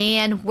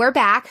And we're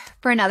back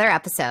for another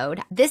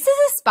episode. This is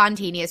a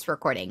spontaneous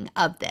recording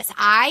of this.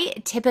 I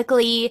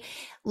typically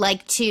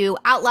like to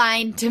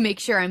outline to make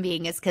sure I'm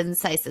being as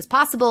concise as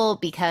possible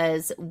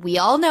because we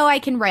all know I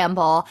can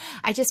ramble.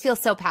 I just feel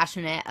so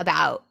passionate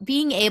about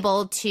being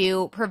able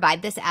to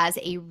provide this as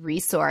a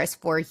resource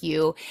for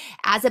you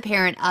as a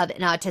parent of an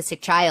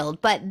autistic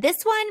child. But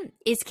this one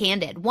is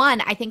candid.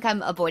 One, I think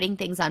I'm avoiding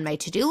things on my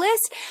to-do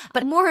list,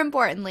 but more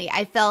importantly,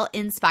 I felt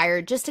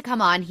inspired just to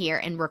come on here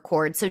and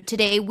record. So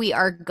today we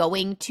are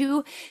going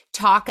to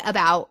talk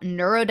about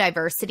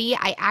neurodiversity.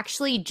 I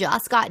actually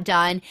just got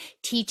done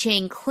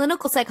teaching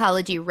clinical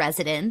psychology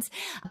residents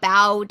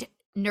about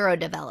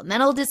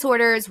neurodevelopmental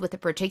disorders with a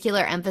particular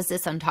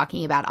emphasis on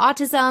talking about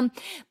autism.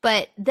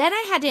 But then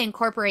I had to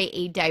incorporate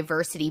a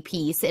diversity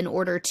piece in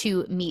order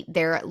to meet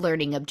their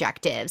learning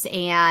objectives.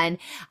 And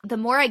the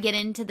more I get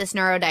into this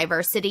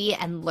neurodiversity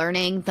and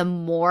learning, the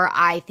more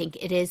I think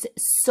it is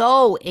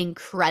so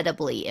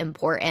incredibly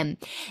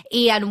important.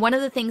 And one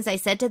of the things I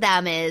said to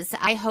them is,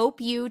 I hope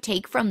you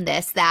take from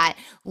this that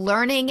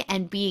learning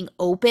and being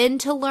open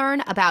to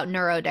learn about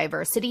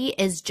neurodiversity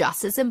is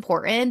just as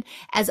important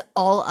as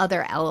all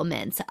other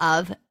elements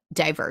of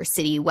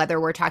diversity,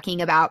 whether we're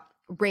talking about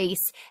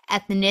race,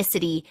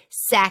 ethnicity,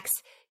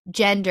 sex,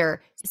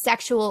 gender,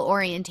 sexual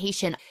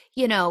orientation.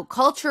 You know,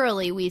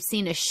 culturally, we've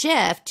seen a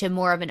shift to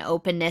more of an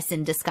openness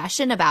and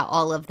discussion about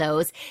all of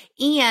those.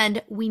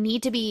 And we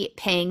need to be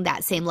paying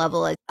that same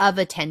level of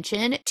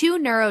attention to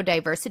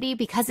neurodiversity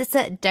because it's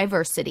a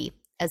diversity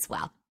as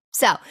well.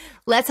 So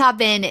let's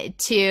hop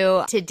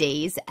into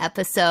today's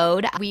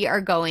episode. We are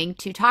going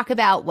to talk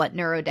about what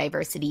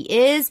neurodiversity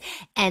is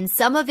and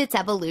some of its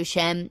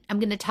evolution. I'm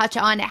going to touch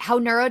on how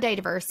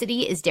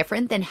neurodiversity is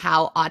different than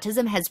how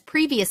autism has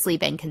previously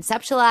been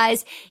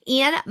conceptualized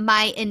and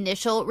my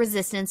initial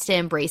resistance to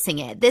embracing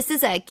it. This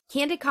is a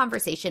candid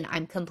conversation.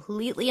 I'm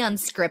completely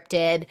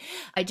unscripted.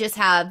 I just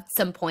have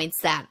some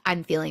points that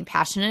I'm feeling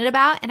passionate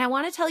about, and I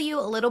want to tell you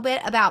a little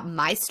bit about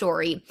my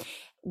story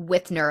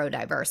with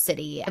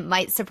neurodiversity. It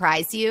might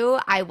surprise you.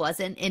 I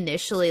wasn't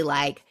initially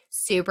like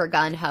super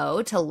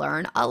gung-ho to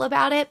learn all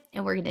about it,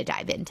 and we're going to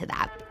dive into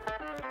that.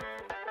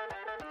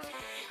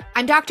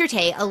 I'm Dr.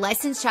 Tay, a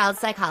licensed child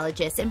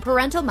psychologist and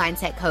parental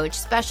mindset coach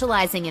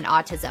specializing in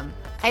autism.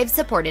 I have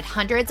supported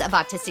hundreds of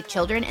autistic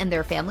children and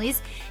their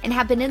families and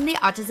have been in the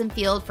autism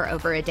field for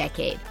over a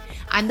decade.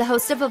 I'm the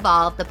host of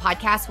Evolve, the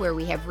podcast where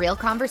we have real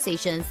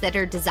conversations that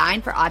are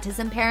designed for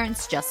autism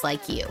parents just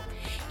like you.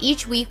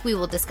 Each week, we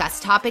will discuss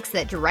topics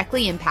that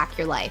directly impact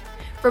your life,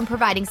 from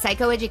providing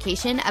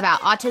psychoeducation about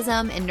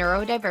autism and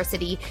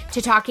neurodiversity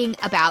to talking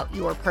about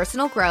your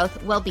personal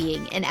growth,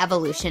 well-being, and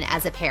evolution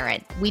as a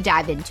parent. We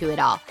dive into it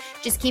all.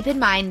 Just keep in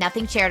mind,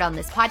 nothing shared on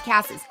this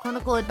podcast is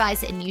clinical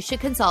advice, and you should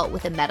consult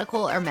with a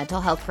medical or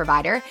mental health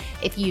provider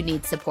if you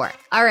need support.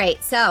 All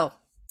right, so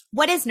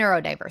what is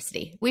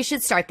neurodiversity? We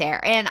should start there.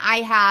 And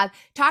I have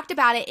talked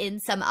about it in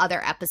some other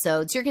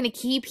episodes. You're going to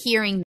keep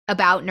hearing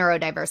about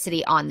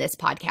neurodiversity on this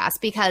podcast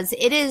because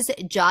it is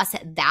just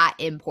that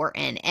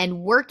important. And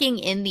working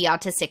in the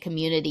autistic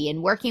community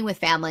and working with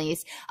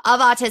families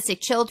of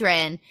autistic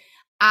children,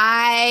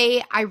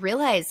 I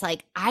realized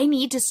like I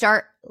need to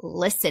start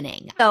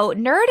listening. So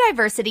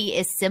neurodiversity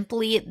is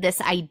simply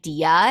this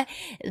idea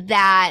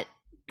that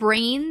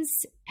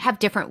brains have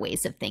different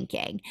ways of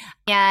thinking,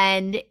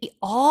 and we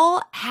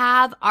all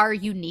have our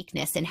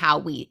uniqueness in how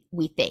we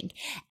think.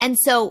 And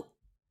so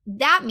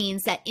that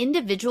means that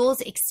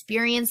individuals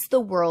experience the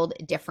world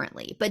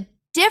differently, but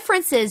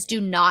differences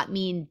do not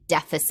mean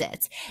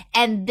deficits.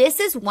 And this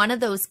is one of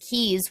those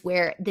keys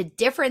where the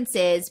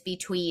differences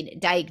between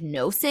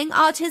diagnosing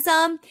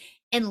autism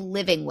and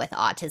living with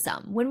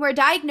autism. When we're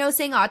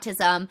diagnosing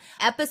autism,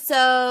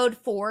 episode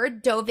 4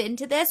 dove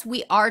into this.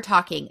 We are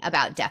talking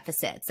about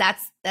deficits.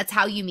 That's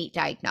how you meet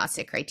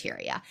diagnostic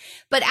criteria.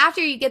 But after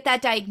you get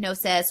that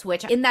diagnosis,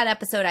 which in that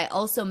episode, I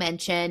also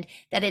mentioned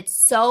that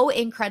it's so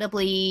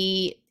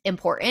incredibly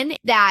important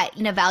that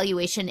an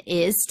evaluation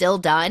is still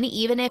done,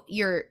 even if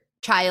your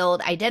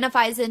child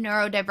identifies as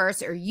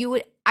neurodiverse or you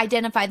would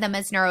identify them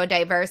as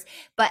neurodiverse,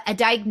 but a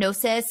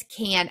diagnosis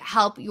can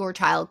help your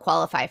child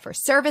qualify for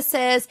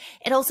services.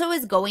 It also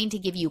is going to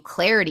give you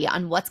clarity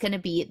on what's going to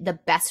be the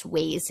best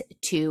ways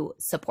to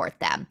support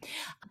them.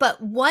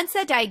 But once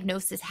that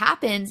diagnosis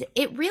happens,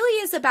 it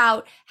really is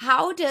about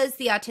how does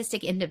the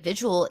autistic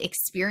individual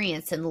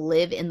experience and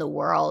live in the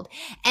world.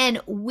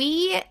 And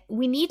we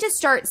need to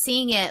start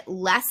seeing it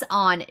less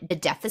on the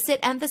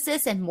deficit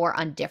emphasis and more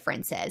on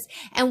differences.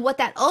 And what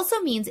that also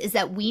means is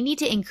that we need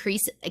to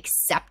increase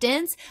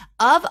acceptance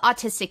of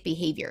autistic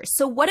behaviors.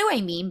 So what do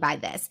I mean by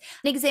this?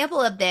 An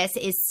example of this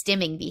is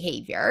stimming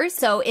behavior.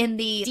 So in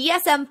the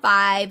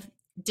DSM-5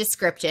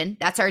 description,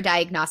 that's our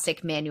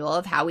diagnostic manual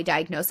of how we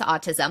diagnose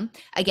autism.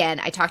 Again,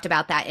 I talked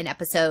about that in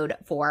episode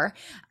 4.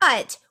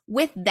 But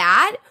with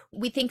that,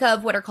 we think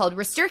of what are called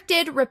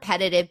restricted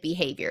repetitive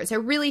behaviors, a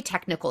really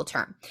technical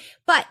term.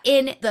 But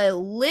in the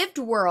lived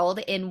world,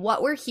 in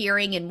what we're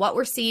hearing and what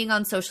we're seeing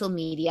on social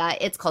media,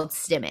 it's called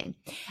stimming.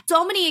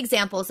 So many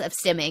examples of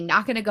stimming,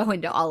 not going to go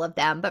into all of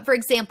them, but for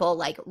example,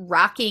 like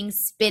rocking,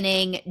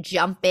 spinning,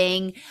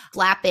 jumping,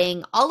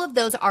 flapping, all of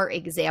those are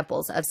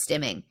examples of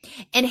stimming.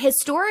 And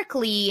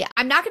historically,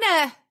 I'm not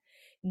going to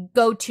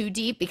go too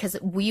deep because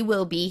we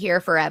will be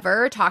here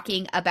forever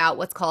talking about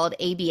what's called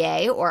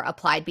ABA or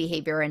applied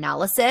behavior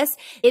analysis.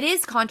 It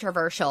is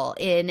controversial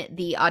in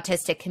the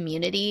autistic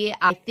community.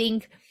 I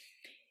think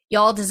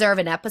y'all deserve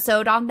an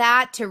episode on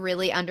that to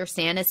really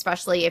understand,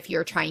 especially if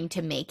you're trying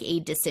to make a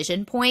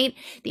decision point.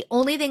 The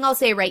only thing I'll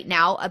say right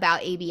now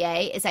about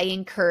ABA is I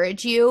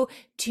encourage you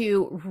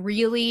to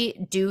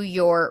really do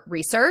your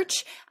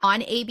research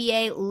on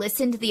ABA,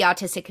 listen to the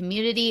autistic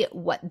community,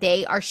 what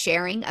they are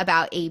sharing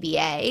about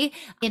ABA,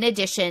 in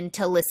addition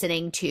to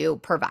listening to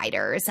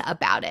providers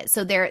about it.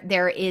 So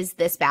there is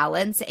this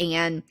balance,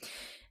 and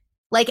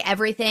like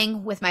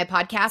everything with my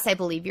podcast, I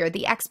believe you're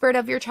the expert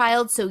of your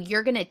child. So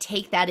you're going to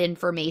take that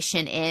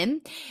information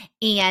in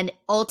and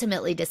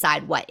ultimately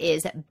decide what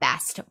is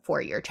best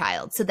for your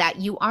child so that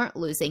you aren't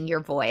losing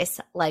your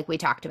voice like we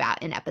talked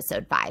about in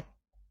episode 5.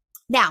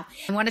 Now,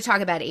 I want to talk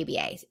about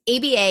ABA.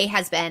 ABA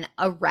has been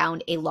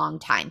around a long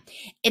time.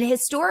 And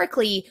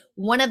historically,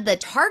 one of the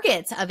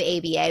targets of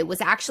ABA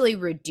was actually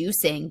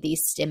reducing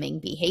these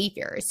stimming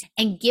behaviors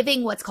and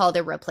giving what's called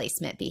a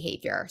replacement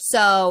behavior.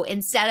 So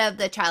instead of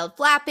the child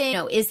flapping,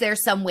 is there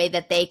some way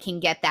that they can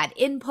get that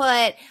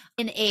input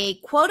in a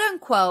quote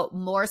unquote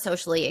more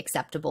socially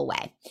acceptable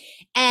way?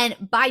 And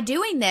by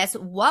doing this,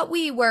 what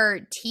we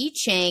were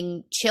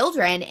teaching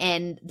children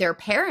and their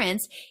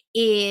parents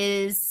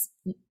is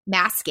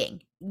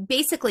masking,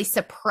 basically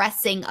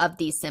suppressing of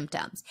these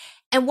symptoms.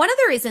 And one of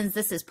the reasons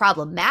this is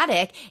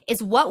problematic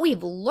is what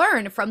we've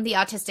learned from the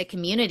autistic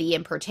community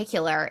in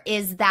particular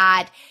is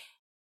that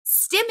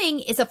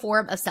stimming is a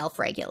form of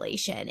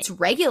self-regulation. It's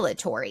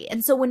regulatory.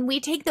 And so when we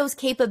take those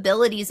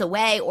capabilities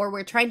away or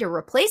we're trying to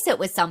replace it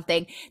with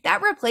something,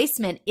 that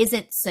replacement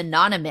isn't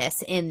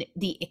synonymous in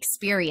the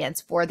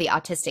experience for the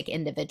autistic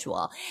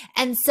individual.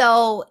 And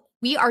so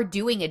we are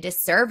doing a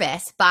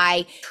disservice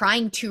by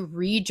trying to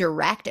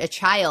redirect a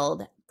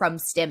child from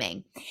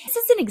stimming. This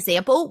is an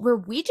example where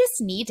we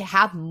just need to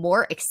have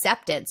more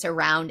acceptance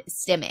around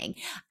stimming.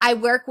 I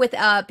work with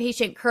a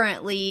patient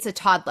currently, it's a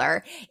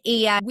toddler,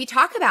 and we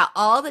talk about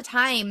all the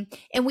time,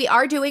 and we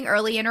are doing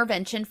early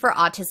intervention for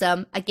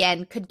autism.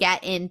 Again, could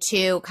get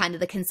into kind of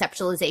the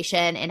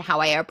conceptualization and how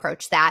I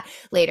approach that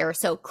later.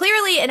 So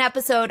clearly an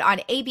episode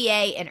on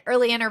ABA and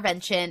early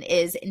intervention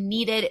is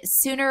needed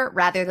sooner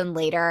rather than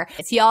later.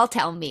 As y'all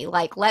tell me,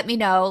 like, let me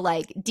know,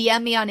 like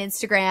DM me on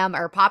Instagram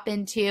or pop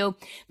into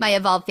my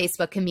Evolve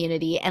Facebook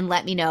community and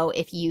let me know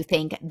if you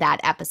think that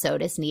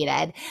episode is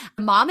needed.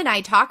 Mom and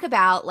I talk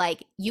about,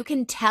 like, you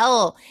can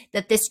tell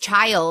that this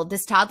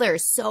toddler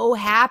is so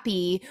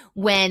happy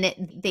when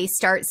they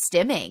start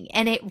stimming,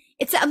 and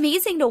it's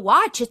amazing to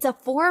watch. It's a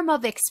form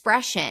of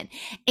expression.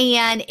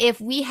 And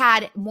if we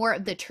had more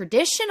of the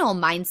traditional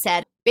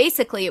mindset,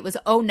 basically it was,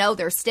 oh no,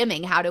 they're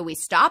stimming, how do we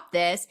stop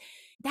this?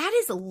 That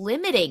is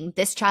limiting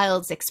this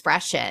child's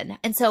expression.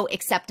 And so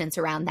acceptance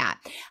around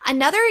that.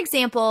 Another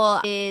example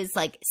is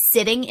like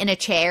sitting in a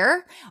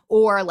chair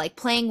or like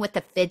playing with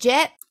a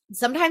fidget.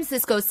 Sometimes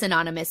this goes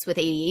synonymous with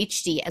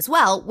ADHD as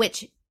well,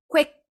 which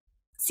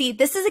see,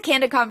 this is a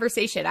candid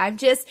conversation. I'm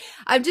just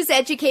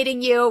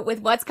educating you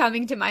with what's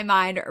coming to my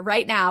mind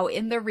right now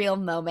in the real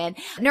moment.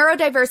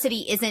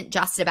 Neurodiversity isn't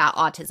just about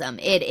autism.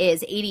 It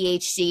is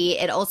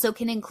ADHD. It also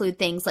can include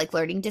things like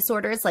learning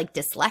disorders like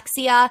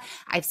dyslexia.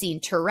 I've seen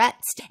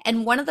Tourette's.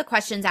 And one of the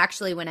questions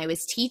actually when I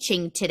was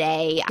teaching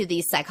today to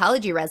these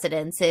psychology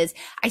residents is,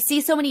 I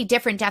see so many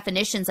different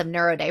definitions of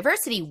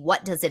neurodiversity.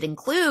 What does it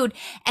include?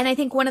 And I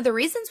think one of the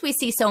reasons we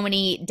see so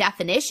many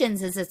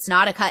definitions is it's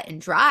not a cut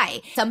and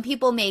dry. Some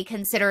people may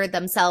consider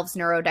themselves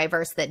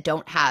neurodiverse that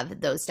don't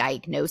have those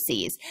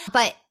diagnoses.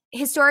 But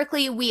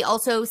historically, we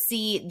also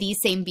see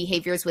these same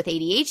behaviors with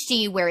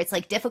ADHD where it's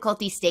like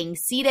difficulty staying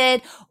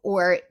seated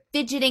or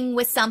fidgeting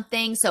with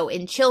something. So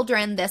in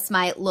children, this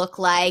might look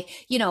like,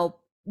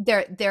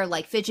 they're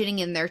like fidgeting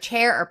in their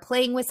chair or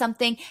playing with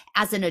something.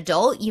 As an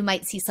adult, you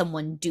might see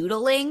someone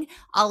doodling,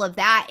 all of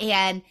that.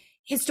 And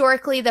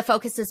historically, the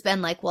focus has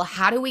been like, well,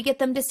 how do we get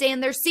them to stay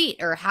in their seat?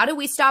 Or how do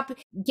we stop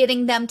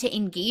getting them to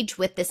engage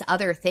with this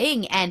other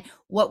thing? And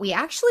what we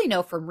actually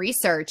know from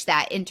research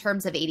that in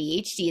terms of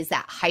ADHD is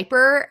that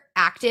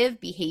hyperactive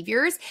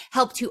behaviors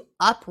help to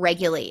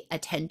upregulate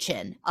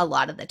attention a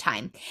lot of the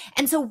time.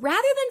 And so rather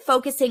than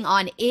focusing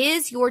on,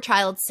 is your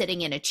child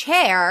sitting in a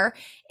chair?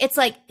 It's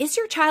like, is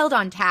your child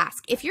on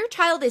task? If your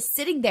child is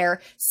sitting there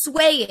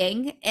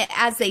swaying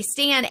as they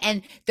stand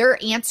and they're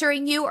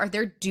answering you or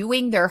they're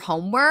doing their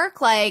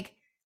homework, like,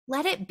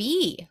 let it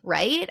be,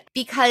 right?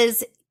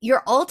 Because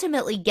you're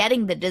ultimately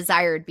getting the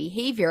desired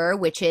behavior,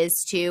 which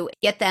is to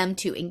get them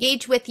to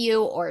engage with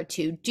you or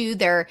to do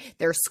their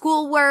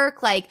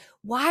schoolwork. Like,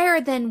 why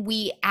are then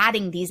we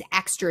adding these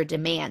extra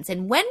demands?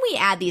 And when we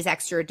add these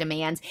extra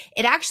demands,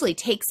 it actually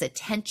takes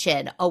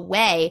attention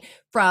away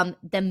from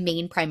the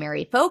main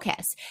primary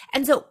focus.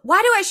 And so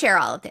why do I share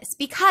all of this?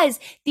 Because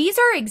these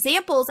are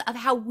examples of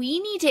how we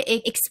need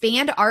to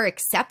expand our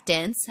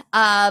acceptance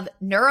of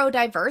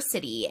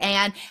neurodiversity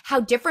and how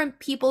different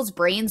people's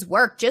brains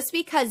work. Just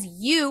because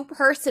you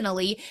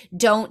personally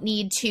don't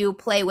need to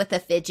play with a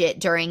fidget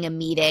during a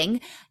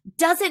meeting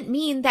doesn't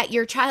mean that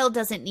your child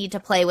doesn't need to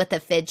play with a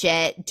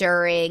fidget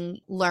during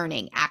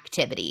learning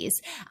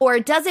activities, or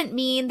it doesn't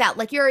mean that,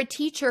 like, you're a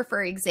teacher,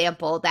 for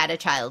example, that a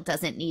child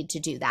doesn't need to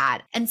do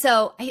that. And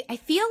so I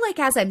feel like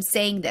as I'm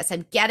saying this,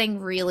 I'm getting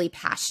really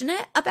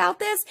passionate about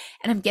this,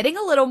 and I'm getting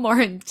a little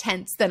more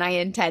intense than I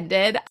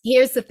intended.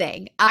 Here's the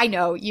thing. I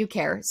know you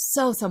care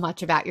so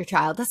much about your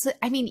child.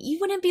 You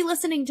wouldn't be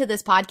listening to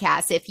this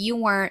podcast if you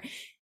weren't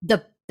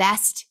the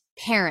best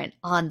parent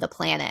on the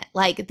planet.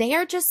 Like, they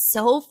are just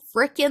so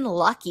freaking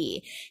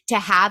lucky to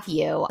have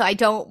you. I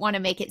don't want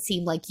to make it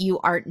seem like you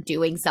aren't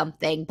doing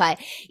something, but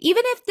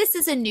even if this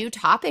is a new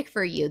topic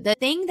for you, the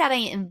thing that I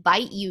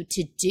invite you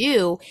to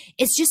do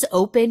is just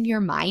open your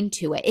mind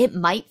to it. It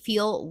might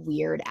feel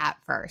weird at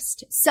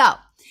first. So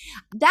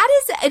that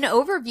is an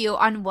overview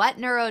on what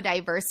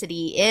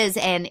neurodiversity is.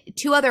 And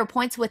two other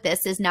points with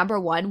this is, number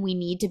one, we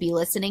need to be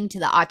listening to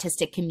the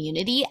autistic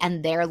community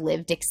and their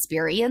lived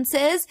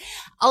experiences.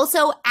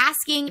 Also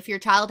asking if your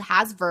child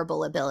has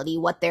verbal ability,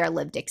 what their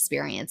lived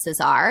experiences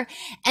are.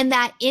 And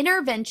that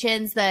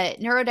interventions, the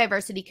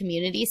neurodiversity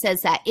community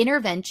says that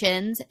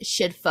interventions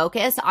should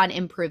focus on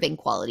improving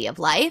quality of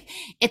life.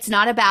 It's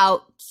not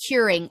about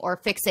curing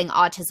or fixing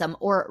autism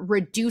or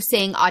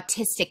reducing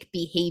autistic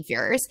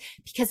behaviors,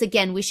 because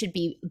again, we should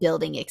be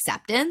building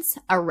acceptance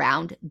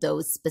around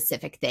those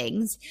specific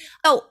things.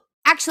 Oh,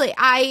 actually,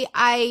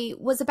 I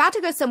was about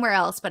to go somewhere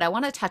else, but I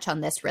want to touch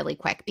on this really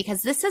quick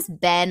because this has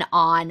been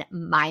on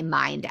my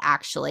mind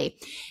actually,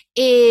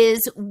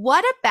 is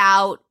what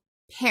about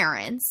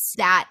parents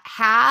that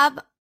have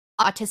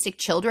autistic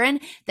children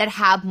that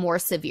have more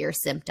severe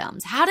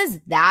symptoms? How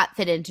does that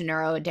fit into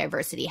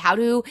neurodiversity? How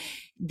do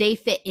they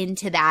fit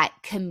into that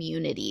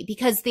community?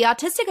 Because the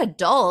autistic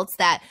adults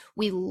that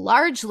we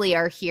largely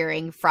are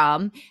hearing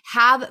from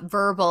have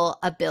verbal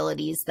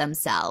abilities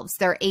themselves.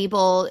 They're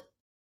able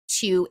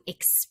to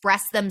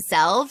express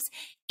themselves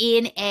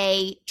in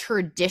a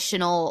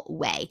traditional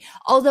way.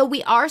 Although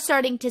we are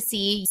starting to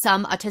see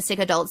some autistic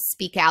adults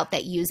speak out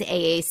that use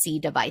AAC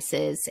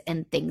devices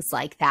and things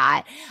like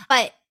that.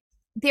 But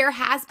there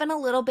has been a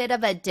little bit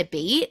of a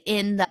debate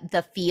in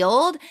the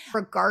field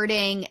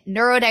regarding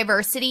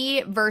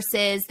neurodiversity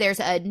versus there's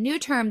a new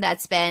term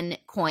that's been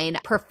coined,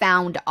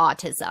 profound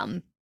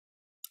autism.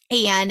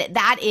 And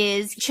that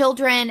is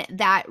children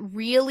that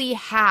really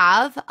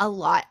have a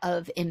lot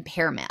of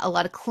impairment, a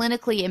lot of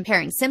clinically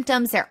impairing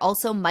symptoms. There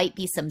also might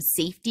be some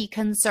safety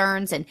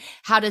concerns. And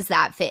how does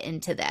that fit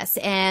into this?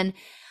 And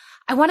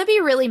I want to be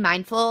really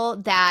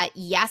mindful that,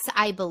 yes,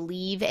 I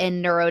believe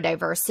in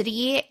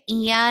neurodiversity,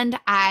 and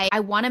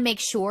I want to make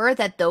sure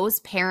that those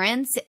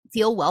parents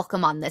feel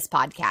welcome on this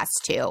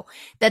podcast too,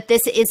 that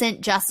this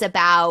isn't just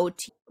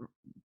about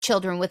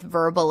children with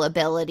verbal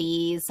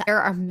abilities.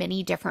 There are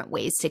many different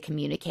ways to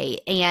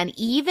communicate, and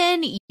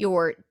even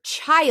your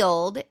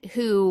child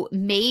who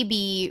may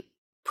be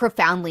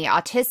profoundly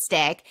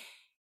autistic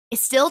is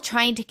still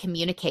trying to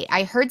communicate.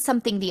 I heard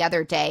something the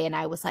other day and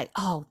I was like,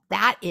 oh,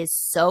 that is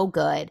so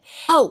good.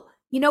 Oh,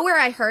 you know where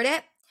I heard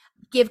it?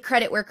 Give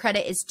credit where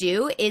credit is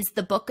due is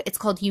the book. It's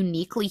called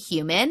Uniquely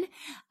Human.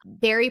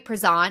 Barry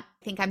Prezant,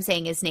 I think I'm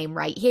saying his name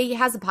right. He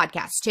has a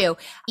podcast too.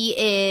 He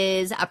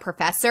is a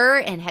professor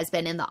and has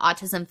been in the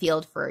autism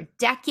field for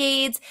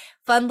decades.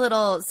 Fun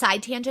little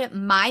side tangent.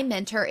 My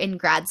mentor in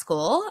grad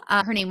school,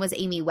 her name was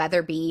Amy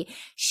Weatherby.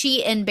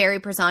 She and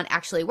Barry Prezant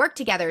actually worked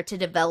together to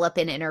develop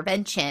an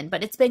intervention,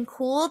 but it's been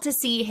cool to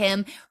see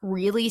him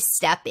really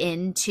step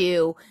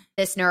into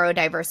this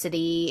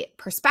neurodiversity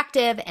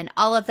perspective and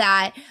all of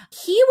that.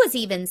 He was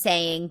even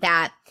saying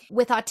that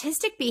with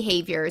autistic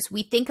behaviors,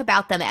 we think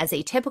about them as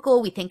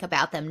atypical. We think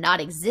about them not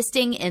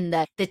existing in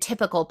the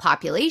typical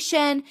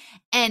population.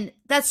 And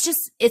that's just,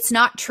 it's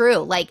not true.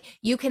 Like,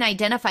 you can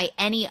identify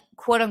any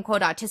quote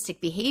unquote autistic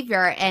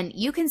behavior and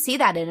you can see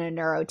that in a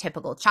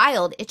neurotypical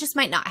child. It just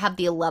might not have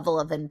the level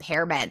of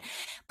impairment.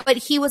 But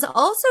he was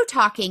also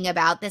talking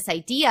about this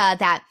idea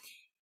that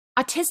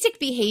autistic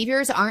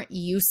behaviors aren't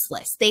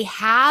useless. They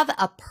have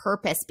a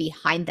purpose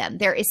behind them.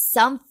 There is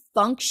some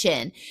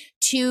function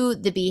to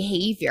the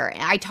behavior.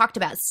 I talked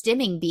about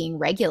stimming being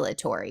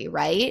regulatory,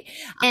 right?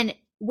 And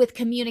with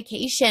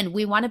communication,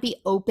 we want to be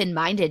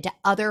open-minded to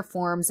other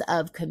forms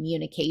of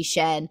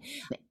communication.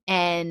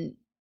 And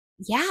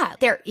yeah,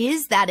 there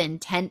is that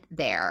intent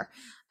there.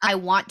 I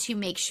want to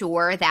make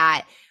sure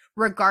that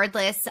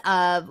regardless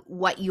of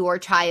what your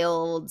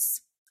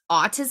child's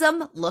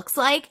autism looks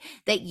like,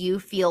 that you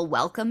feel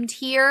welcomed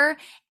here.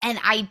 And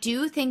I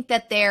do think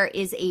that there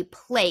is a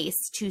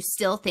place to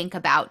still think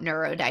about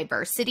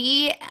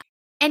neurodiversity.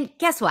 And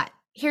guess what?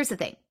 Here's the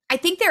thing. I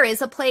think there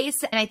is a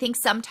place, and I think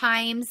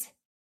sometimes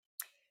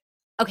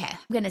Okay,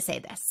 I'm going to say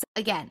this.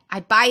 Again,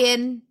 I buy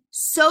in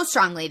so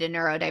strongly to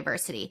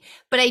neurodiversity,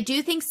 but I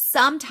do think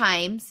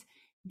sometimes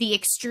the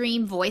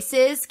extreme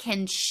voices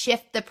can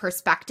shift the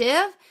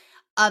perspective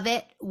of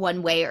it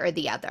one way or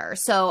the other.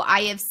 So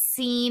I have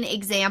seen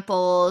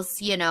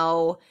examples,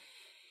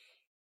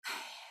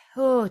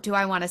 oh, do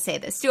I want to say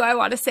this? Do I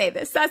want to say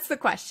this? That's the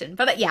question.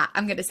 But yeah,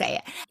 I'm going to say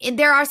it. And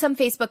there are some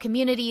Facebook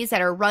communities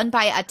that are run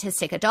by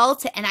autistic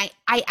adults, and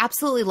I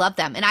absolutely love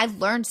them. And I've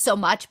learned so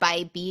much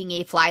by being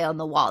a fly on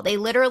the wall. They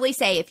literally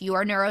say, if you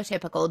are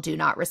neurotypical, do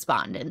not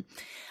respond. And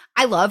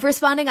I love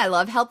responding. I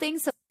love helping.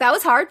 So that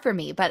was hard for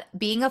me, but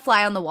being a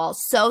fly on the wall,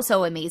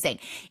 so amazing.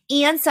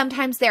 And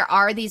sometimes there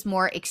are these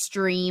more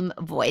extreme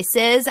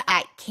voices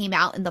that came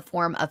out in the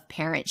form of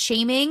parent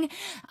shaming,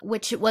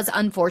 which was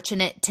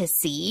unfortunate to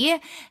see.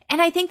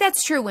 And I think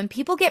that's true. When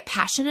people get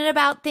passionate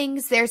about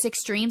things, there's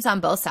extremes on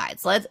both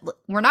sides.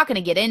 We're not going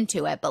to get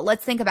into it, but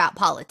let's think about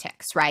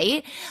politics,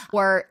 right?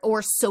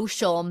 Or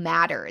social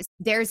matters.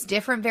 There's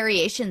different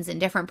variations and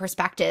different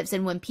perspectives.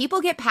 And when people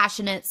get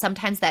passionate,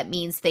 sometimes that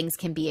means things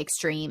can be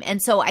extreme.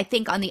 And so I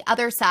think on the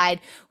other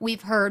side,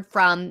 we've heard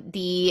from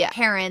the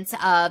parents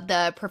of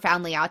the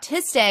profoundly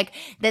autistic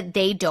that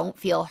they don't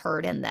feel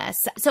heard in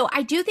this. So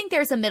I do think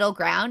there's a middle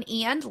ground.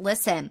 And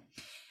listen,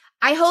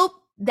 I hope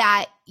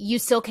that you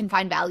still can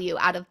find value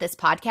out of this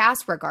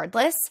podcast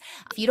regardless.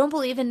 If you don't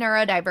believe in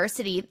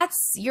neurodiversity,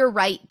 that's your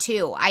right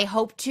too. I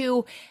hope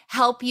to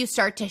help you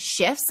start to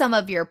shift some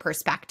of your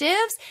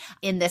perspectives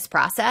in this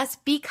process,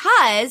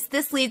 because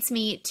this leads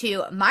me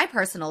to my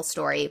personal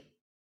story.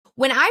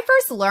 When I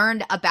first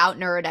learned about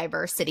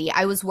neurodiversity,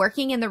 I was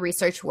working in the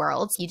research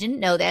world. You didn't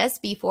know this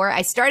before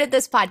I started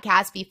this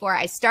podcast, before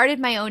I started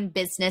my own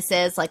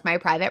businesses, like my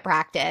private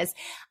practice.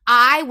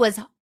 I was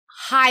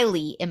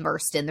highly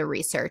immersed in the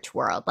research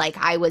world. Like,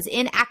 I was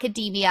in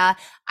academia,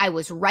 I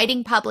was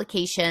writing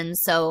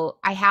publications. So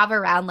I have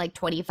around like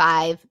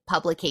 25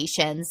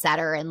 publications that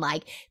are in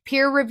like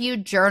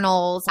peer-reviewed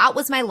journals. That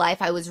was my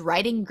life. I was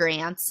writing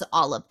grants,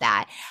 all of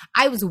that.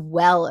 I was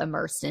well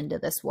immersed into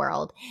this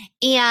world.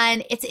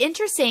 And it's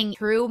interesting,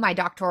 through my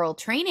doctoral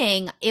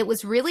training, it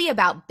was really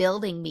about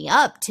building me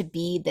up to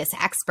be this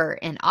expert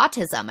in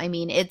autism. I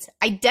mean,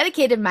 I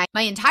dedicated my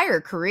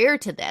entire career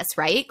to this,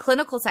 right?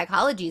 Clinical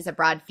psychology is a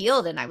broad field.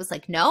 And I was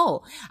like,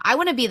 no, I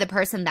want to be the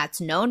person that's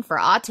known for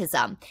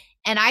autism.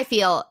 And I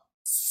feel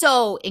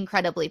so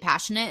incredibly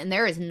passionate. And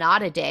there is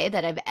not a day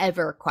that I've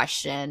ever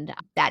questioned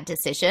that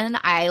decision.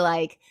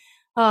 I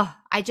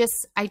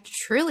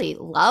truly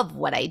love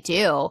what I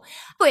do.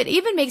 It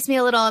even makes me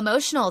a little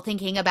emotional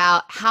thinking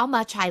about how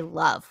much I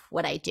love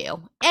what I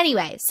do.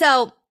 Anyway,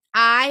 so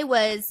I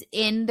was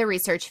in the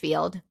research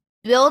field,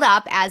 build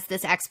up as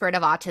this expert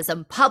of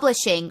autism,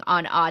 publishing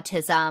on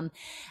autism.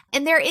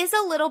 And there is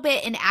a little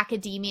bit in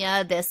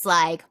academia,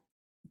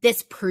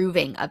 this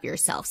proving of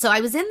yourself. So I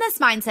was in this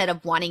mindset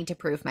of wanting to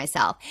prove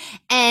myself.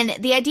 And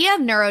the idea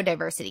of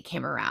neurodiversity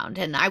came around,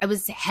 and I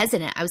was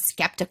hesitant. I was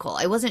skeptical.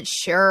 I wasn't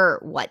sure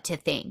what to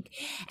think.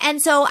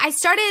 And so I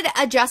started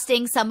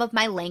adjusting some of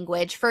my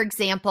language. For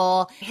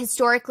example,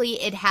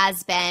 historically, it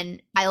has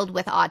been child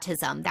with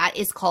autism. That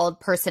is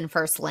called person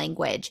first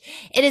language.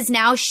 It is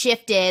now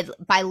shifted,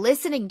 by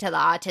listening to the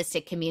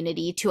autistic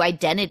community, to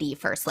identity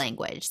first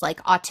language,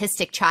 like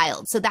autistic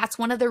child. So that's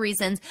one of the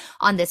reasons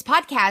on this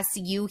podcast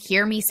you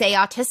hear me say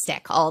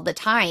autistic all the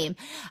time.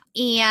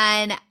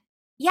 And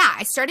yeah,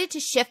 I started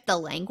to shift the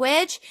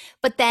language,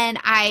 but then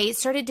I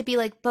started to be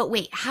like, but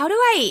wait, how do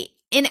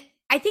and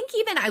I think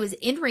even I was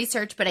in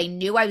research, but I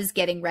knew I was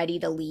getting ready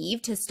to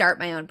leave to start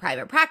my own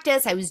private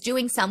practice. I was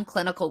doing some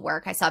clinical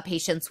work. I saw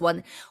patients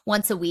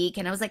once a week,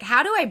 and I was like,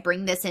 how do I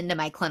bring this into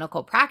my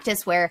clinical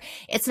practice where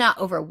it's not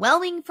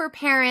overwhelming for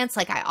parents?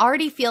 Like, I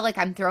already feel like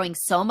I'm throwing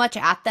so much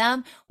at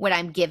them when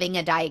I'm giving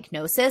a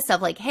diagnosis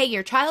of like, hey,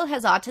 your child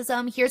has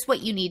autism. Here's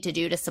what you need to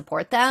do to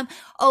support them.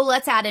 Oh,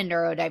 let's add in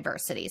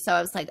neurodiversity. So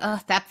I was like,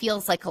 oh, that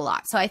feels like a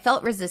lot. So I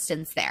felt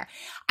resistance there.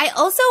 I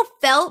also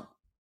felt,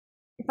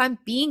 if I'm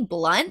being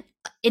blunt,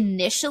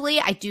 initially,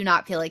 I do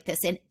not feel like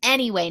this in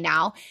any way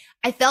now.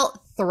 I felt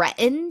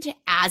threatened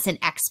as an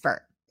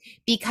expert,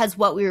 because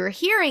what we were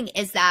hearing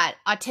is that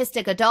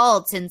autistic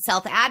adults and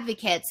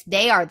self-advocates,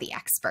 they are the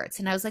experts.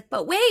 And I was like,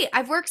 but wait,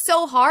 I've worked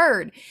so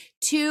hard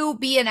to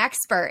be an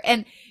expert.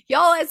 And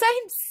y'all, as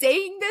I'm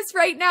saying this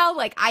right now,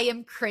 like, I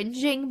am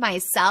cringing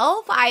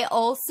myself. I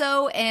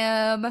also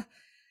am...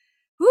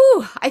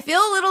 I feel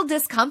a little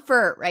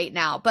discomfort right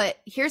now, but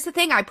here's the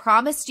thing. I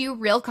promised you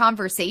real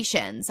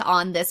conversations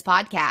on this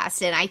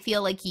podcast, and I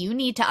feel like you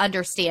need to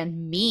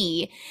understand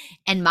me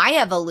and my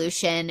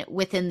evolution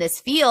within this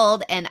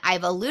field. And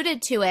I've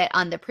alluded to it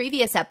on the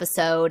previous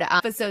episode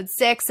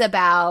 6,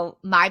 about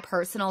my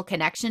personal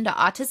connection to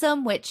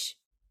autism, which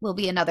will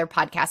be another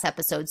podcast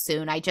episode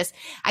soon. I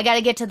got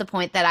to get to the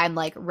point that I'm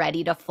like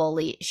ready to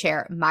fully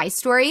share my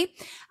story.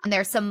 And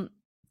there's some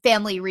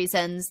family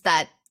reasons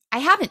that I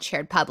haven't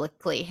shared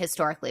publicly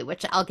historically,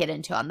 which I'll get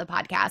into on the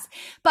podcast,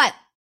 but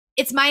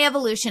it's my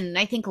evolution. And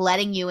I think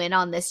letting you in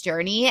on this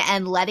journey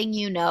and letting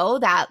you know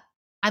that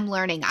I'm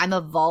learning, I'm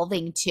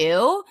evolving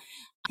too,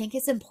 think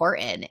it's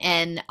important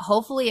and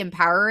hopefully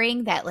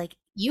empowering that like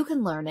you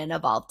can learn and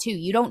evolve too.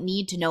 You don't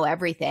need to know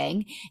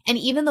everything. And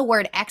even the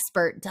word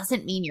expert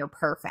doesn't mean you're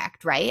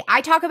perfect, right? I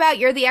talk about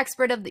you're the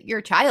expert of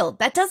your child.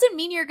 That doesn't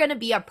mean you're going to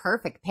be a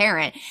perfect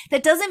parent.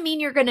 That doesn't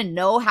mean you're going to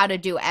know how to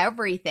do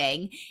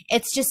everything.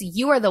 It's just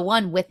you are the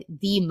one with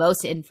the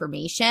most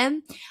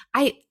information.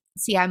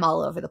 I'm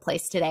all over the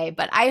place today,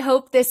 but I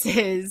hope this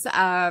is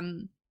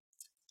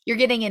you're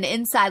getting an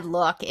inside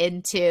look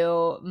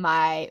into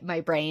my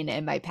brain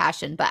and my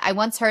passion. But I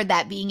once heard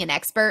that being an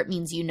expert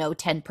means you know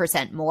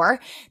 10% more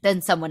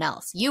than someone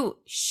else. You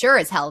sure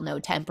as hell know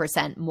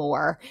 10%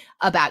 more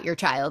about your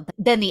child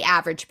than the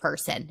average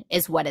person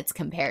is what it's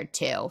compared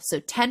to. So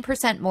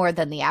 10% more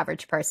than the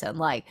average person.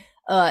 Like,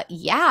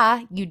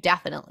 yeah, you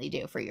definitely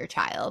do for your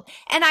child.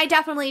 And I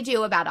definitely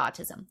do about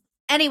autism.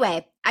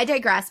 Anyway, I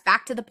digress.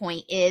 Back to the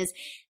point is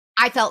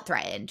I felt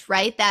threatened,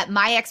 right? That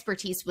my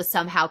expertise was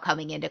somehow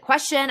coming into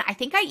question. I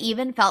think I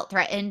even felt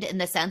threatened in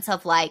the sense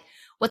of like,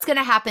 what's going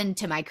to happen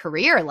to my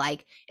career?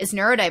 Like, is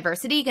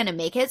neurodiversity going to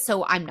make it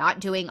so I'm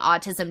not doing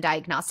autism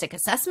diagnostic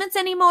assessments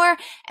anymore?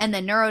 And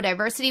then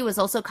neurodiversity was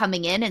also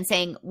coming in and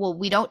saying, well,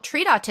 we don't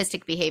treat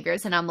autistic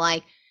behaviors. And I'm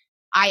like,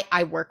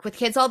 I work with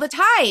kids all the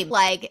time,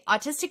 like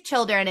autistic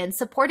children, and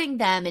supporting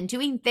them and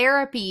doing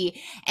therapy.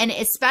 And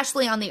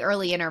especially on the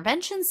early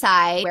intervention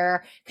side,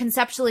 where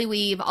conceptually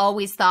we've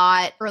always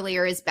thought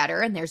earlier is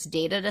better, and there's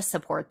data to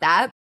support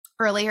that.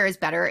 Earlier is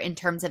better in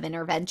terms of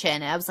intervention.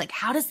 And I was like,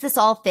 how does this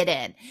all fit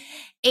in?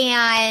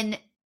 And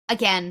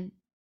again,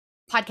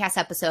 podcast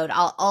episode,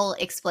 I'll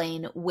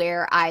explain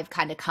where I've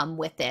kind of come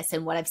with this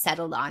and what I've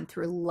settled on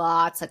through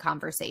lots of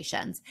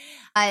conversations.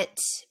 But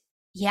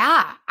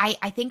yeah,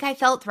 I think I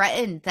felt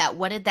threatened that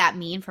what did that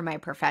mean for my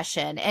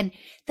profession? And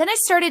then I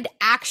started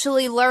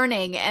actually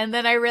learning, and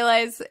then I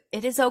realized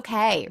it is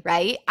okay,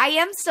 right? I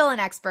am still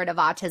an expert of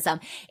autism,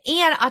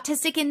 and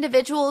autistic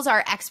individuals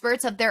are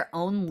experts of their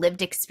own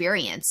lived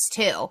experience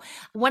too.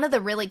 One of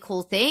the really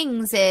cool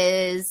things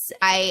is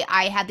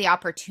I had the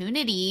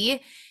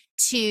opportunity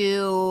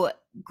to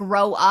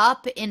grow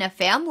up in a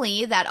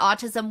family that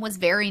autism was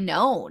very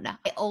known.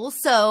 I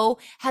also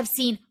have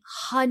seen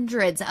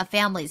hundreds of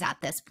families at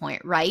this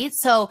point, right?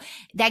 So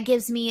that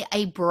gives me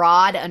a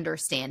broad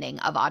understanding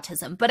of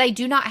autism, but I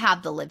do not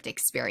have the lived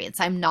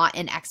experience. I'm not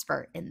an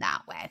expert in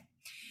that way.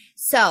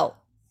 So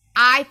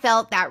I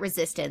felt that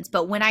resistance,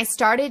 but when I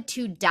started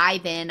to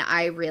dive in,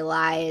 I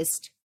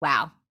realized,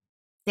 wow,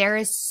 there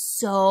is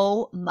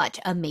so much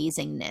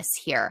amazingness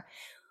here.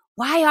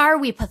 Why are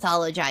we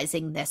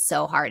pathologizing this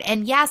so hard?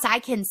 And yes, I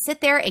can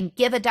sit there and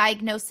give a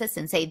diagnosis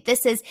and say,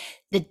 this is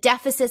the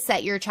deficits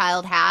that your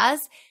child has.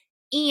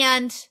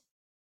 And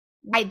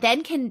I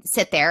then can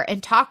sit there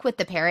and talk with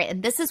the parent.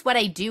 And this is what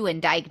I do in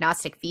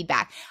diagnostic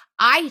feedback.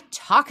 I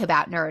talk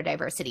about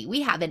neurodiversity.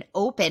 We have an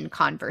open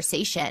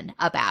conversation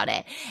about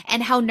it,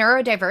 and how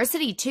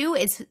neurodiversity too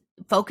is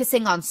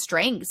focusing on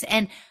strengths.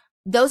 And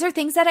those are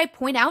things that I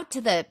point out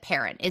to the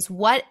parent is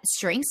what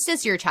strengths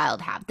does your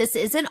child have? This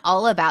isn't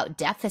all about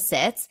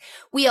deficits.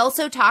 We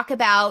also talk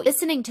about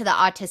listening to the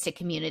autistic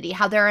community,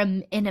 how they're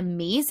an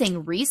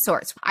amazing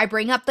resource. I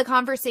bring up the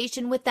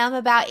conversation with them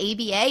about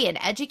ABA and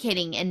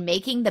educating and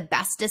making the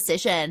best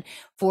decision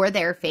for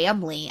their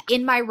family.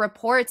 In my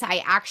reports,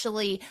 I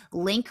actually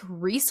link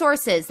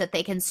resources that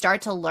they can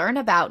start to learn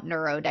about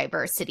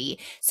neurodiversity.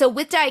 So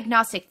with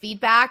diagnostic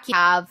feedback, you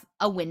have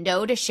a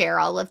window to share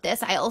all of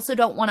this. I also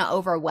don't want to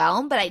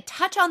overwhelm, but I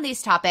touch on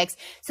these topics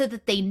so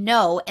that they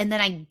know, and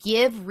then I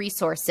give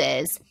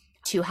resources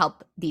to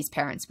help these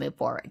parents move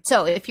forward.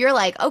 So if you're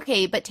like,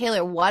 okay, but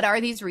Taylor, what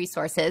are these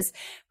resources?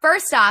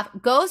 First off,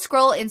 go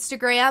scroll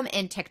Instagram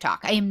and TikTok.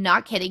 I am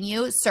not kidding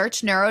you.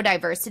 Search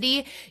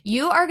neurodiversity.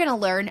 You are going to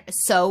learn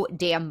so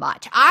damn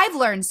much. I've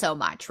learned so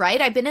much, right?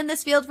 I've been in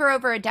this field for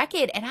over a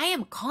decade, and I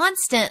am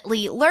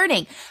constantly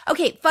learning.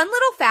 Okay, fun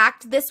little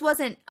fact. This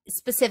wasn't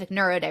specific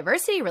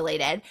neurodiversity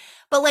related,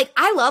 but like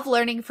I love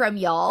learning from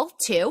y'all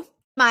too.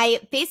 My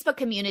Facebook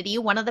community,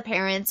 one of the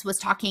parents was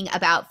talking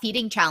about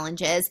feeding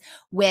challenges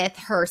with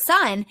her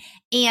son,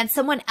 and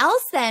someone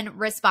else then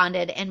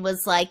responded and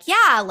was like,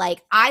 yeah,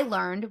 like I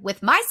learned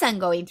with my son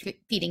going through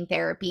feeding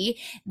therapy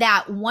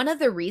that one of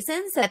the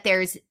reasons that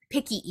there's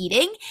picky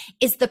eating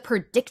is the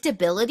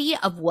predictability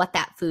of what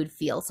that food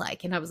feels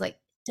like. And I was like,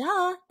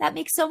 duh, that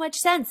makes so much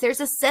sense. There's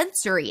a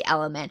sensory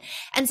element.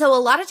 And so a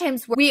lot of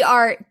times we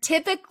are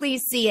typically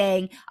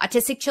seeing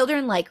autistic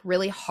children like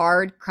really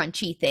hard,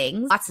 crunchy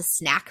things, lots of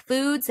snack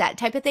foods, that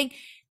type of thing.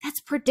 That's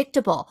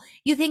predictable.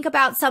 You think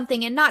about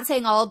something, and not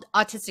saying all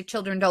autistic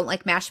children don't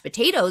like mashed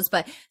potatoes,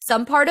 but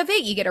some part of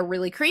it, you get a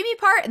really creamy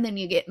part, and then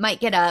you might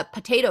get a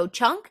potato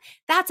chunk.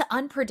 That's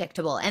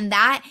unpredictable. And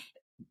that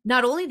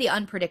not only the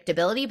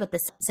unpredictability, but the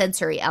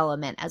sensory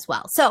element as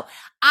well. So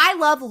I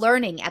love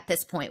learning at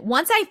this point.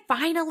 Once I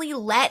finally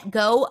let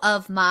go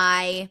of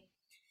my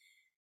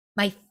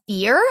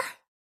fear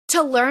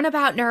to learn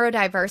about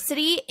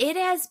neurodiversity, it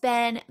has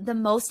been the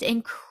most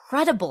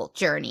incredible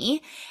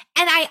journey.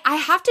 And I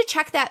have to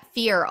check that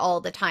fear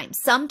all the time.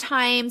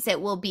 Sometimes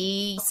it will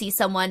be, see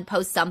someone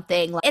post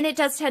something, and it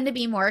does tend to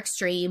be more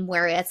extreme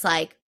where it's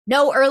like,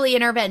 no early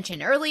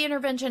intervention. Early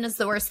intervention is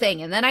the worst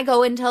thing. And then I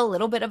go into a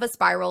little bit of a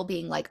spiral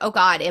being like, oh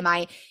God, am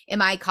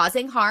I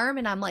causing harm?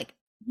 And I'm like,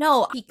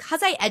 no,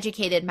 because I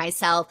educated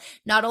myself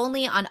not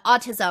only on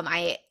autism,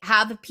 I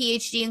have a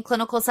PhD in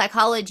clinical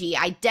psychology.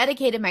 I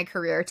dedicated my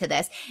career to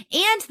this.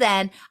 And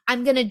then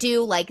I'm going to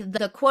do like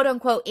the quote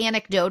unquote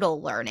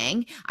anecdotal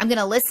learning. I'm going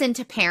to listen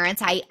to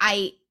parents.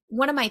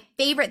 One of my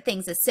favorite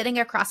things is sitting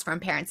across from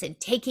parents and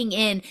taking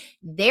in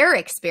their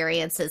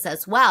experiences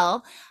as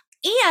well.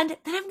 And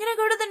then I'm going to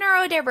go to the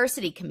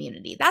neurodiversity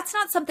community. That's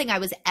not something I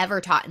was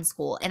ever taught in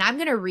school. And I'm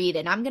going to read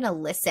and I'm going to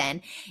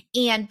listen.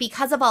 And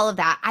because of all of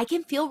that, I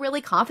can feel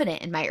really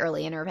confident in my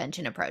early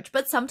intervention approach.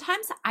 But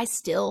sometimes I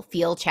still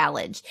feel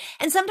challenged.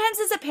 And sometimes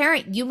as a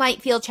parent, you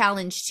might feel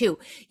challenged too.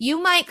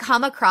 You might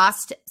come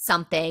across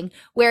something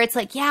where it's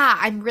like, yeah,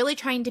 I'm really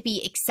trying to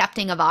be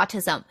accepting of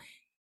autism.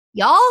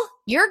 Y'all,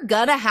 you're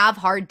gonna have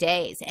hard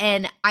days.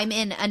 And I'm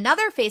in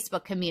another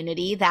Facebook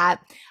community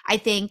that I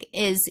think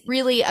is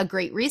really a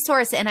great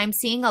resource. And I'm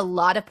seeing a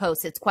lot of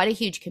posts, it's quite a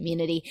huge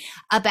community,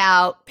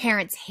 about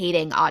parents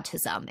hating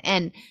autism.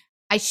 And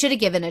I should have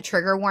given a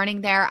trigger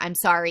warning there. I'm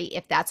sorry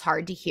if that's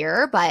hard to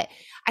hear, but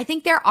I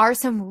think there are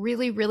some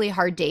really, really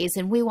hard days.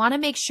 And we wanna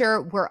make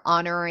sure we're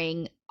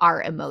honoring our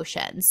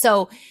emotions.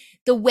 So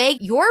the way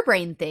your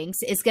brain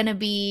thinks is going to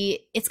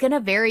be, it's going to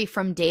vary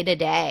from day to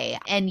day.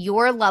 And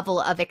your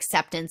level of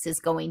acceptance is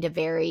going to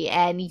vary.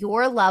 And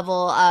your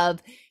level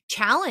of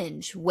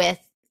challenge with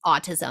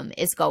autism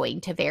is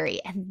going to vary.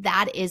 And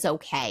that is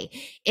okay.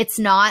 It's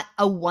not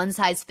a one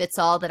size fits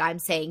all that I'm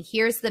saying,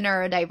 here's the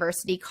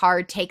neurodiversity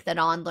card, take that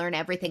on, learn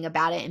everything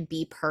about it and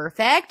be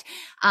perfect.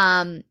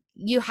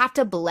 You have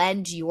to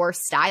blend your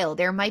style.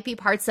 There might be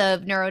parts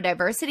of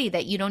neurodiversity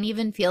that you don't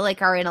even feel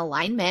like are in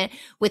alignment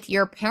with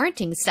your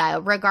parenting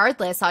style,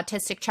 regardless,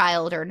 autistic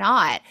child or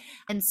not.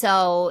 And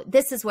so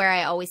this is where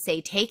I always say,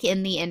 take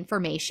in the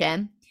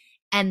information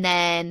and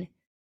then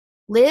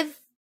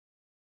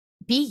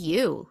be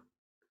you,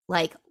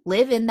 like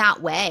live in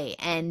that way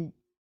and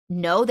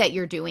know that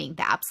you're doing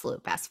the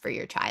absolute best for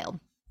your child.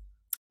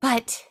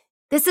 But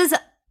this is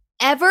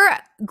ever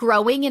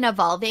growing and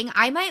evolving.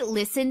 I might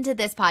listen to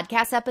this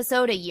podcast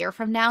episode a year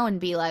from now and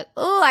be like,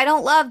 oh, I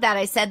don't love that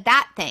I said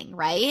that thing,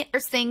 right?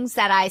 There's things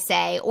that I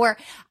say, or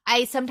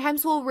I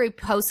sometimes will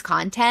repost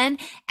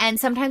content, and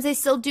sometimes I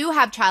still do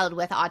have child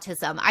with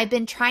autism. I've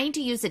been trying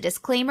to use a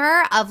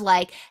disclaimer of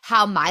like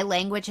how my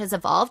language has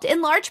evolved.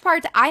 In large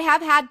part, I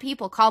have had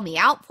people call me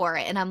out for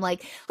it. And I'm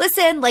like,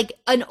 listen, like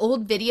an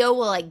old video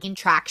will like gain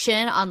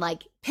traction on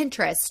like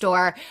Pinterest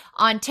or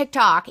on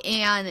TikTok,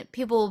 and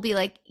people will be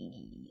like,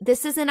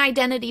 this is an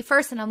identity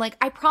first. And I'm like,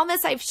 I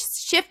promise I've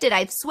shifted,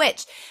 I've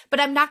switched, but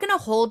I'm not going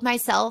to hold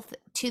myself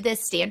to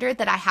this standard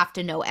that I have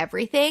to know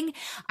everything.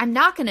 I'm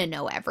not going to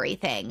know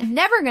everything. I'm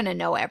never going to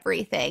know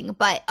everything,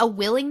 but a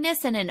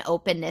willingness and an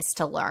openness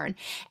to learn.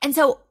 And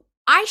so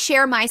I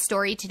share my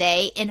story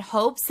today in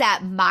hopes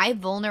that my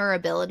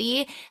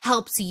vulnerability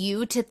helps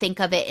you to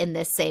think of it in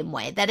this same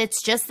way, that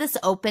it's just this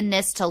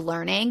openness to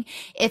learning.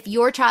 If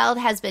your child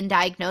has been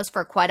diagnosed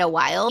for quite a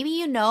while, maybe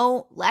you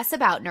know less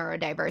about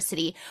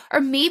neurodiversity, or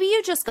maybe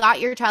you just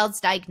got your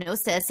child's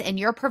diagnosis and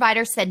your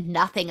provider said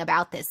nothing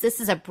about this. This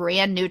is a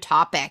brand new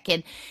topic.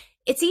 And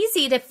it's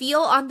easy to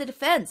feel on the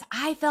defense.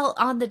 I felt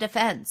on the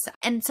defense.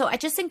 And so I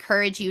just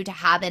encourage you to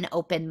have an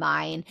open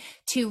mind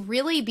to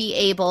really be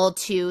able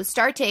to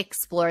start to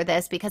explore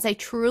this, because I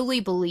truly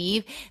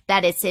believe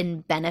that it's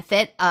in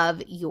benefit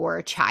of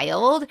your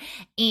child.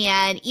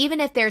 And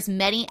even if there's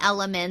many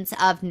elements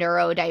of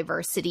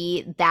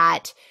neurodiversity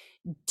that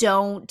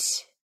don't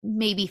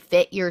maybe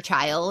fit your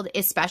child,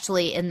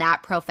 especially in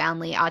that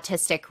profoundly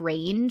autistic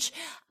range,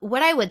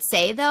 what I would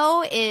say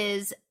though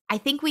is I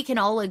think we can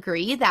all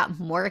agree that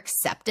more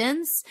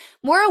acceptance,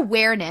 more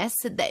awareness,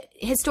 that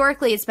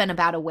historically it's been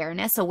about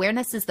awareness.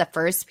 Awareness is the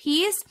first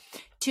piece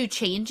to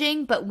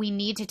changing, but we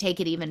need to take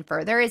it even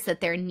further, is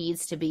that there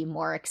needs to be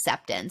more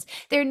acceptance.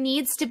 There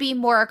needs to be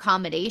more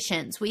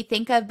accommodations. We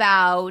think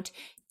about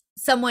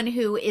someone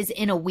who is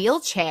in a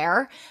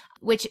wheelchair,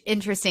 which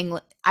interesting,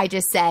 I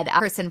just said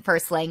person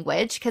first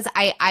language, because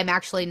I'm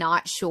actually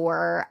not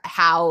sure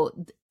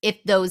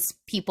if those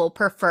people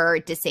prefer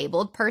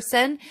disabled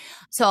person.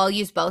 So I'll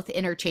use both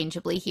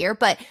interchangeably here,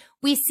 but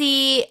we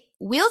see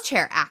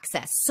wheelchair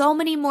access so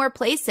many more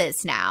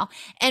places now.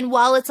 And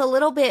while it's a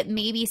little bit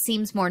maybe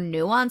seems more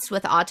nuanced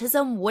with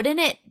autism, wouldn't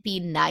it be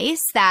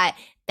nice that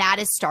that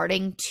is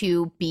starting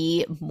to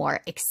be more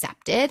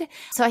accepted?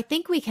 So I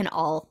think we can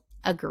all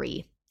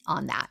agree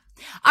on that.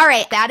 All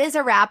right, that is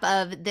a wrap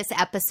of this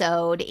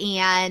episode.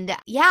 And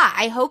yeah,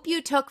 I hope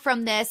you took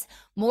from this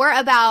more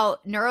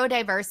about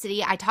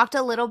neurodiversity. I talked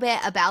a little bit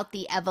about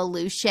the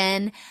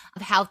evolution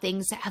of how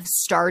things have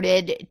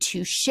started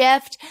to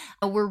shift.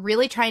 We're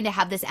really trying to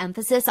have this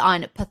emphasis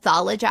on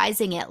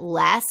pathologizing it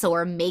less,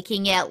 or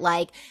making it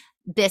like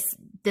this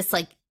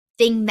like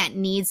thing that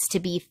needs to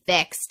be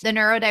fixed. The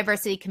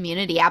neurodiversity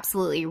community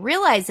absolutely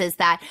realizes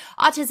that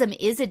autism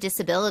is a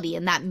disability,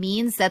 and that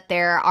means that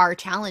there are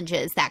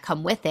challenges that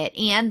come with it.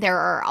 And there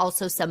are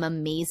also some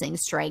amazing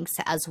strengths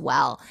as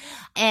well.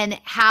 And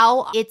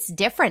how it's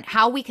different,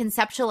 how we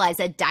conceptualize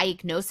a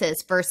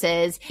diagnosis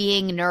versus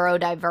being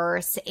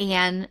neurodiverse.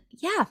 And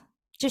yeah,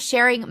 just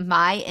sharing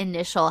my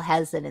initial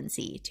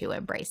hesitancy to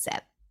embrace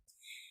it.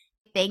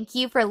 Thank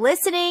you for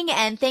listening,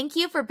 and thank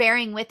you for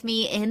bearing with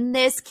me in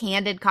this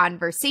candid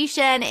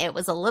conversation. It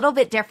was a little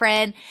bit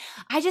different.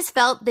 I just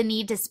felt the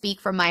need to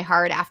speak from my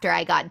heart after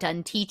I got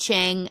done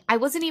teaching. I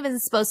wasn't even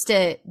supposed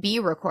to be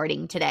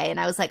recording today, and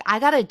I was like, I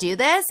got to do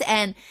this,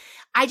 and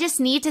I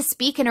just need to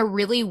speak in a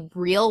really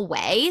real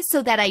way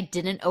so that I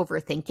didn't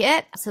overthink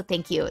it. So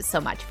thank you so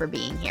much for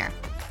being here.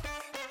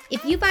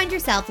 If you find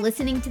yourself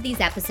listening to these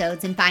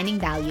episodes and finding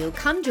value,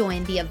 come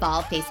join the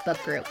Evolve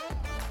Facebook group.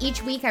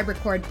 Each week, I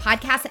record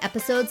podcast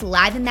episodes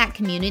live in that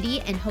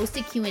community and host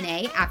a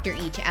Q&A after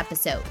each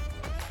episode.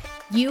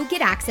 You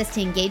get access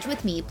to engage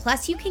with me,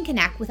 plus you can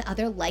connect with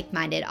other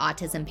like-minded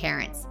autism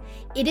parents.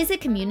 It is a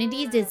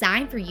community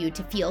designed for you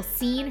to feel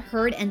seen,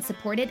 heard, and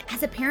supported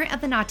as a parent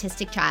of an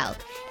autistic child,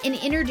 and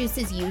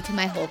introduces you to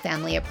my whole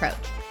family approach.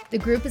 The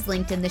group is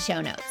linked in the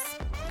show notes.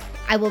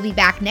 I will be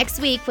back next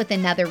week with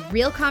another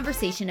real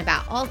conversation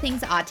about all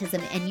things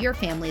autism and your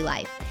family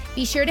life.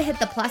 Be sure to hit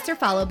the plus or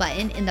follow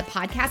button in the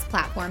podcast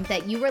platform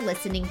that you are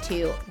listening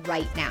to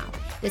right now.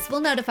 This will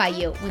notify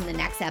you when the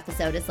next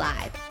episode is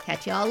live.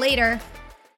 Catch you all later.